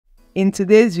In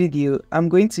today's video, I'm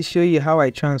going to show you how I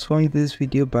transformed this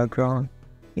video background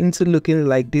into looking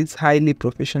like this highly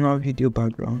professional video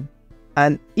background,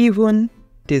 and even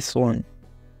this one.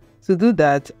 To do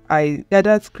that, I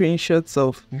gathered screenshots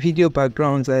of video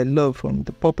backgrounds I love from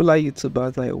the popular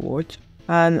YouTubers I watch,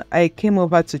 and I came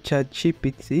over to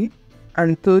ChatGPT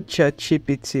and told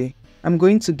ChatGPT, I'm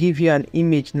going to give you an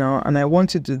image now and I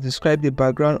want you to describe the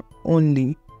background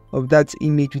only of that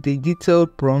image with a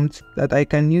detailed prompt that I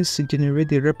can use to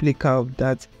generate a replica of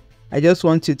that. I just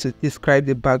want you to describe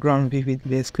the background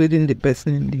vividly, excluding the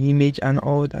person in the image and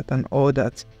all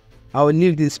that. I will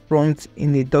leave this prompt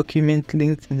in a document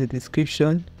linked in the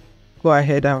description. Go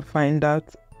ahead and find out.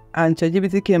 And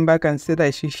ChatGPT came back and said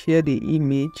I should share the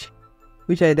image,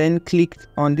 which I then clicked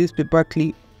on this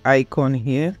paperclip icon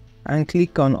here and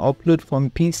click on upload from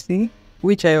PC,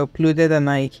 which I uploaded, and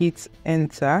I hit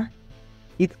enter.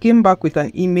 It came back with an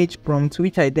image prompt,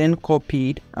 which I then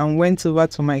copied and went over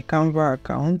to my Canva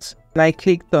account. And I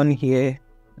clicked on here,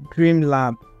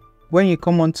 Dreamlab. When you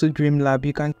come onto Dreamlab,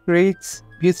 you can create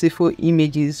beautiful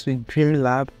images with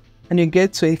Dreamlab, and you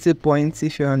get 20 points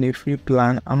if you're on a free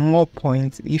plan and more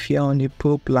points if you're on a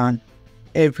pro plan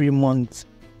every month.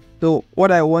 So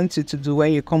what I want you to do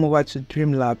when you come over to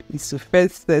Dreamlab is to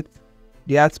first set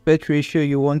the aspect ratio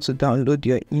you want to download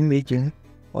your image in,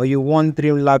 or you want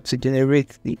Dreamlab to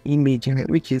generate the image in,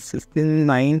 which is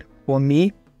 16:9 for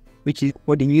me, which is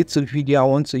for the YouTube video I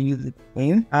want to use it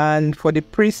in. And for the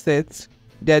presets,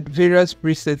 there are various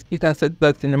presets. You can set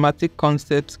the cinematic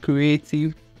concepts,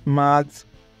 creative, smart,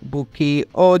 bouquet.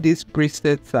 All these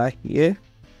presets are here.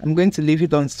 I'm going to leave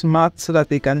it on smart so that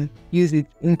they can use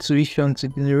its intuition to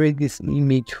generate this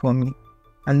image for me.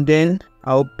 And then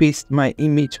I'll paste my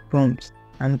image prompt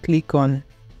and click on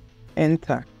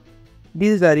enter.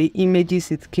 These are the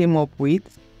images it came up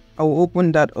with. I will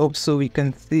open that up so we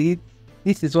can see it.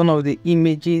 This is one of the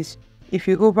images. If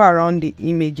you hover around the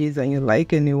images and you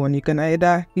like anyone, you can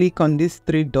either click on these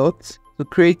three dots to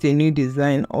create a new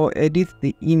design or edit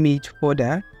the image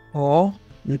further, or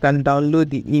you can download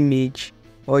the image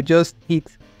or just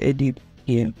hit edit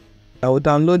here. I will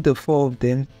download the 4 of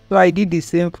them. So I did the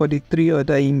same for the 3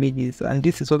 other images, and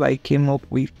this is what I came up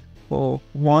with for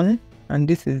one, and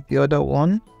this is the other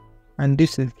one, and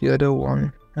this is the other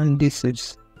one, and this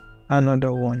is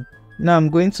another one. Now I'm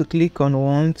going to click on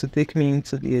one to take me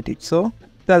into the editor.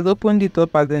 It has opened it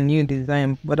up as a new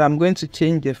design, but I'm going to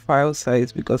change the file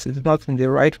size because it's not in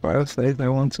the right file size I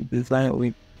want to design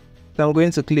with. So I'm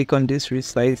going to click on this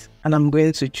resize, and I'm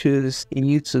going to choose a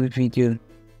YouTube video.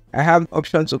 I have the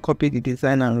option to copy the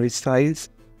design and resize.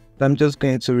 So I'm just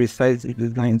going to resize the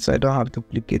design so I don't have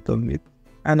duplicate of it.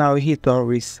 And I'll hit on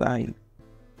resize.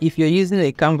 If you're using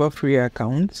a Canva free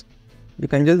account, you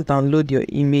can just download your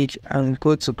image and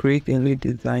go to create a new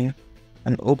design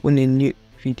and open a new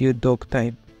video doc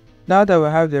type. Now that we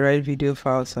have the right video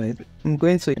file size, I'm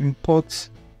going to import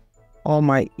all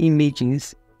my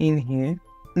images in here.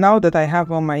 Now that I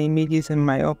have all my images in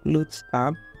my uploads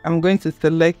tab, I'm going to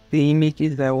select the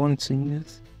images I want to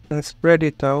use and spread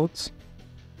it out.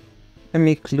 Let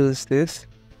me close this.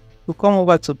 We'll come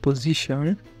over to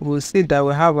position. We'll see that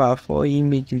we have our 4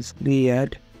 images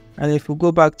layered. And if we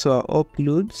go back to our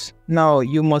uploads, now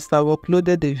you must have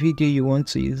uploaded the video you want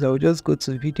to use. I'll just go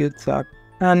to video tab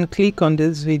and click on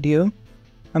this video.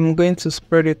 I'm going to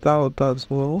spread it out as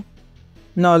well.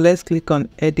 Now let's click on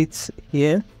edit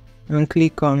here and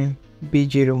click on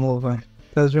BG remover.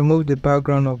 It has removed the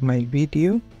background of my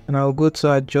video, and I'll go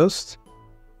to adjust.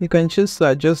 You can choose to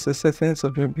adjust the settings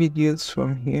of your videos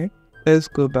from here. Let's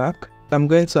go back. I'm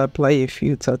going to apply a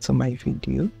filter to my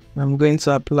video. I'm going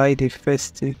to apply the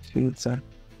festive filter.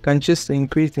 You can choose to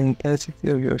increase the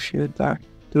intensity of your filter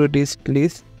through this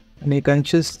place, and you can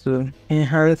choose to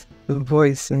enhance the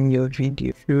voice in your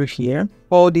video through here.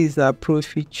 All these are pro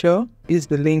feature. Use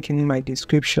the link in my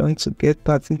description to get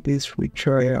 30 days free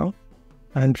trial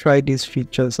and try these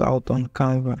features out on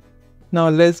Canva. Now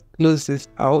let's close this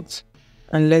out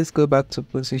and let's go back to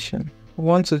position. I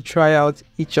want to try out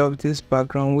each of these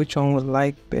background, which one would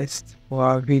like best for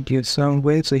our video. So I'm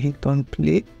going to hit on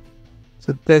play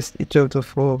to test each of the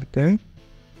 4 of them.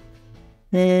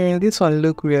 And this one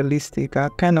look realistic. I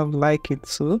kind of like it,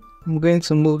 so I'm going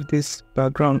to move this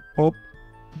background up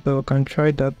so we can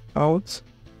try that out.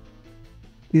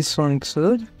 This one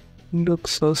too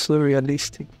looks also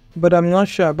realistic, but I'm not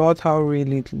sure about how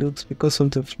real it looks because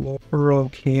of the floor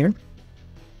rug here.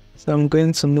 So I'm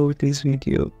going to move this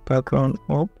video background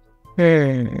up.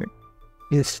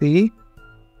 You see,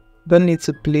 don't need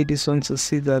to play this one to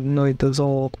see that no, it doesn't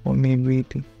work for me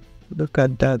really. Look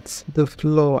at that, the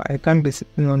floor, I can't be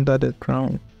sitting under the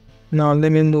ground. Now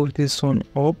let me move this one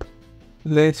up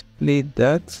Let's play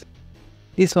that.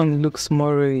 This one looks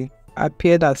more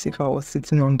appeared as if I was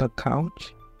sitting on the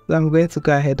couch. So I'm going to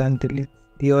go ahead and delete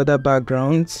the other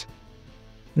backgrounds.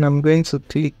 And I'm going to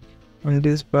click on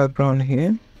this background here.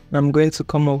 And I'm going to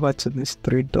come over to these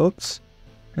 3 dots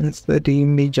and set the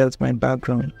image as my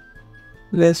background.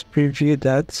 Let's preview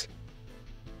that.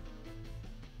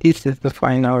 This is the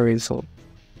final result.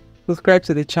 Subscribe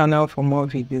to the channel for more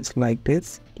videos like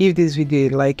this. Give this video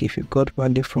a like if you got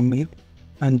value from it,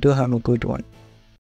 and do have a good one.